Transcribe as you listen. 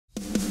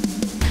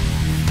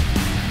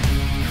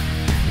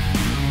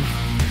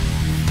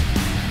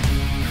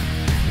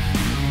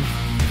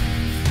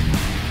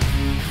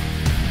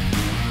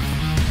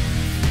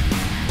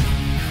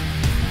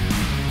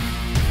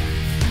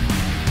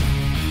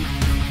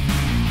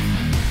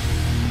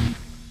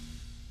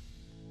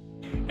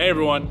Hey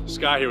everyone,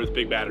 Scott here with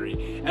Big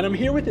Battery, and I'm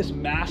here with this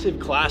massive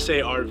Class A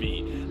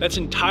RV that's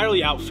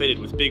entirely outfitted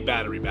with big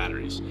battery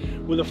batteries.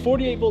 With a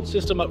 48-volt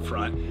system up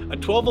front, a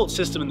 12-volt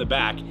system in the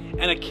back,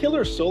 and a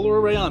killer solar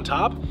array on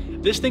top,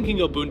 this thing can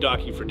go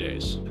boondocking for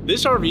days.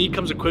 This RV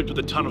comes equipped with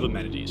a ton of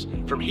amenities,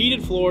 from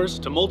heated floors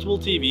to multiple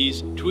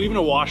TVs to even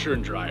a washer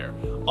and dryer,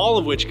 all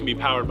of which can be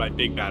powered by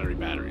big battery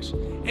batteries,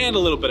 and a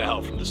little bit of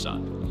help from the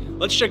sun.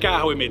 Let's check out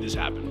how we made this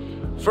happen.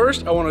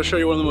 First, I want to show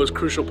you one of the most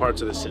crucial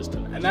parts of the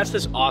system, and that's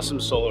this awesome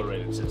solar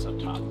array that sits up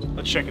top.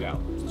 Let's check it out.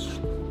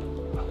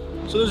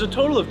 So there's a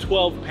total of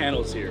 12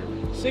 panels here.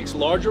 6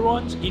 larger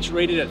ones, each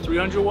rated at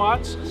 300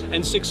 watts,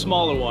 and 6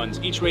 smaller ones,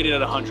 each rated at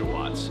 100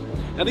 watts.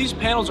 Now these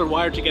panels are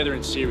wired together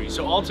in series,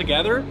 so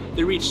altogether,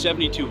 they reach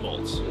 72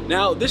 volts.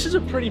 Now, this is a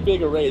pretty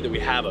big array that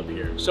we have up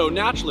here, so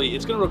naturally,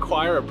 it's going to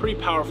require a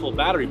pretty powerful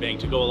battery bank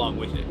to go along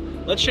with it.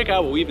 Let's check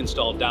out what we've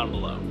installed down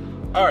below.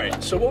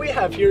 Alright, so what we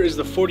have here is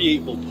the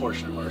 48-volt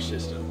portion of our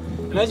system.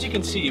 And as you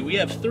can see, we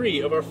have 3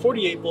 of our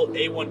 48-volt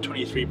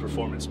A123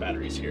 performance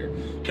batteries here,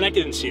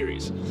 connected in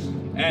series.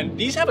 And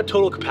these have a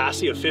total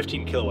capacity of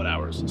 15 kilowatt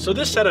hours, so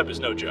this setup is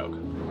no joke.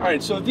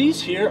 Alright, so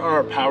these here are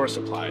our power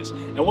supplies.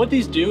 And what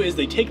these do is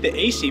they take the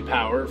AC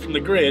power from the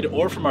grid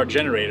or from our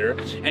generator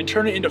and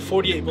turn it into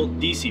 48-volt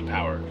DC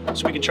power,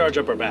 so we can charge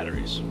up our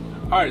batteries.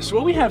 Alright, so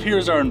what we have here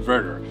is our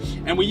inverter,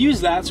 and we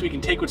use that so we can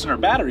take what's in our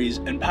batteries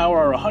and power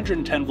our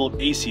 110 volt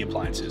AC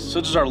appliances,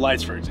 such as our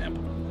lights for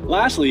example.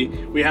 Lastly,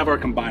 we have our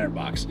combiner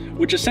box,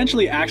 which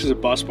essentially acts as a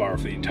bus bar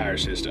for the entire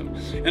system.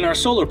 And our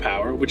solar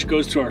power, which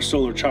goes to our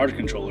solar charge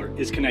controller,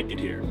 is connected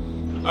here.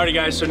 Alrighty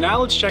guys, so now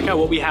let's check out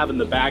what we have in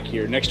the back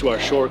here next to our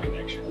shore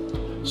connection.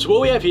 So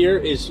what we have here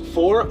is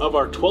 4 of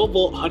our 12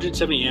 volt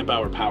 170 amp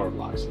hour power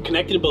blocks,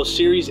 connected in both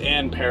series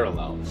and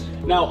parallel.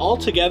 Now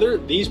altogether,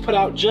 these put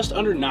out just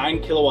under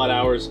 9 kilowatt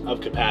hours of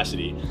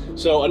capacity.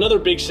 So another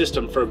big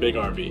system for a big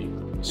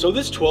RV. So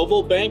this 12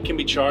 volt bank can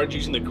be charged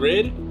using the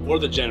grid or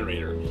the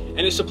generator, and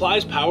it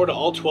supplies power to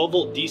all 12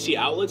 volt DC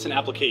outlets and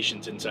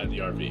applications inside the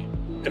RV.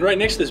 And right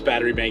next to this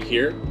battery bank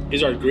here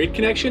is our grid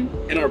connection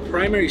and our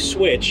primary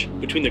switch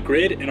between the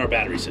grid and our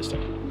battery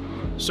system.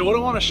 So what I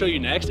want to show you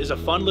next is a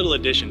fun little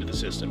addition to the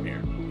system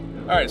here.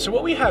 Alright, so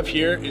what we have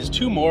here is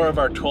 2 more of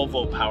our 12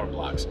 volt power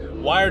blocks,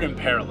 wired in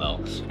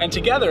parallel, and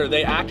together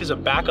they act as a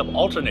backup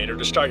alternator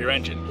to start your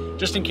engine,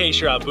 just in case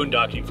you're out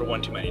boondocking for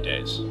one too many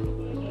days.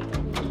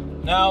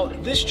 Now,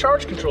 this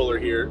charge controller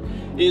here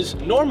is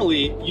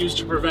normally used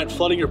to prevent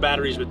flooding your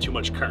batteries with too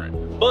much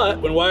current,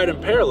 but when wired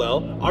in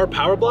parallel, our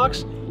power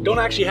blocks don't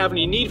actually have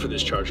any need for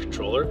this charge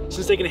controller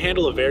since they can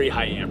handle a very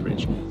high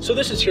amperage. So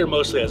this is here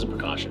mostly as a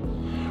precaution.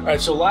 Alright,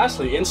 so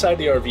lastly, inside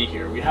the RV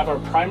here, we have our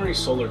primary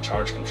solar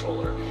charge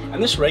controller,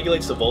 and this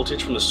regulates the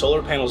voltage from the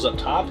solar panels up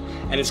top,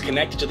 and it's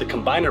connected to the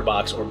combiner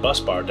box or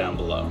bus bar down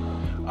below.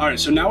 Alright,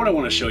 so now what I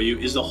want to show you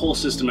is the whole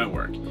system at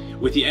work.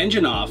 With the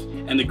engine off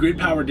and the grid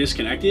power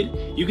disconnected,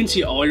 you can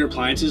see all your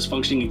appliances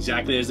functioning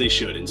exactly as they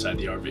should inside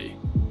the RV.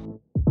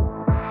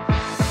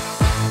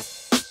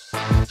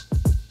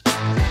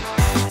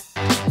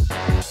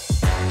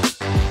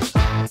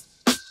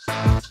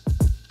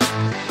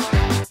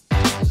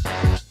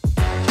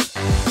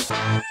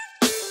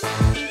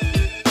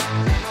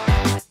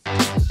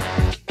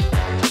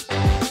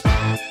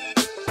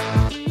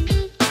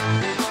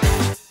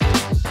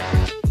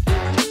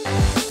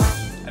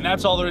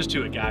 That's all there is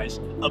to it, guys.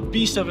 A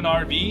beast of an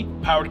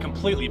RV powered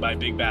completely by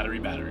big battery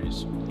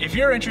batteries. If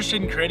you're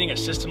interested in creating a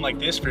system like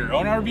this for your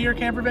own RV or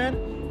camper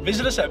van,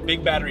 visit us at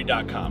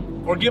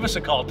BigBattery.com or give us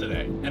a call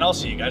today, and I'll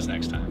see you guys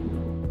next time.